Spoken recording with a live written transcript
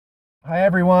Hi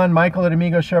everyone, Michael at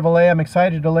Amigo Chevrolet. I'm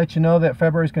excited to let you know that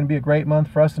February is going to be a great month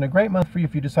for us and a great month for you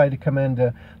if you decide to come in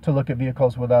to look at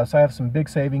vehicles with us. I have some big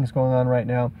savings going on right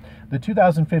now. The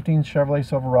 2015 Chevrolet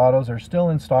Silverados are still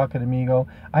in stock at Amigo.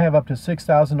 I have up to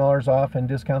 $6,000 off and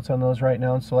discounts on those right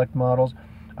now in select models.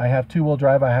 I have two-wheel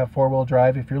drive, I have four-wheel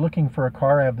drive. If you're looking for a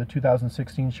car, I have the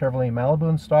 2016 Chevrolet Malibu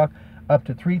in stock, up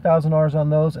to $3,000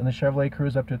 on those, and the Chevrolet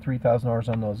Cruze up to $3,000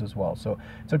 on those as well. So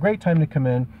it's a great time to come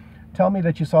in. Tell me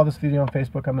that you saw this video on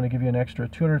Facebook. I'm going to give you an extra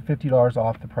 $250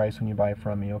 off the price when you buy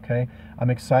from me, okay? I'm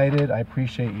excited. I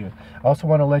appreciate you. I also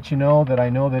want to let you know that I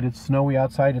know that it's snowy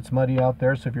outside, it's muddy out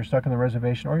there, so if you're stuck in the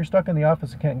reservation or you're stuck in the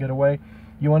office and can't get away,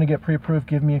 you want to get pre-approved,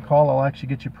 give me a call. I'll actually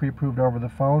get you pre-approved over the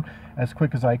phone as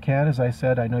quick as I can. As I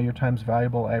said, I know your time's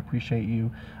valuable. I appreciate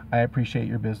you. I appreciate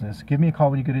your business. Give me a call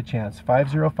when you get a chance.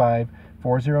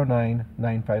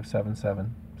 505-409-9577.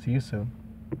 See you soon.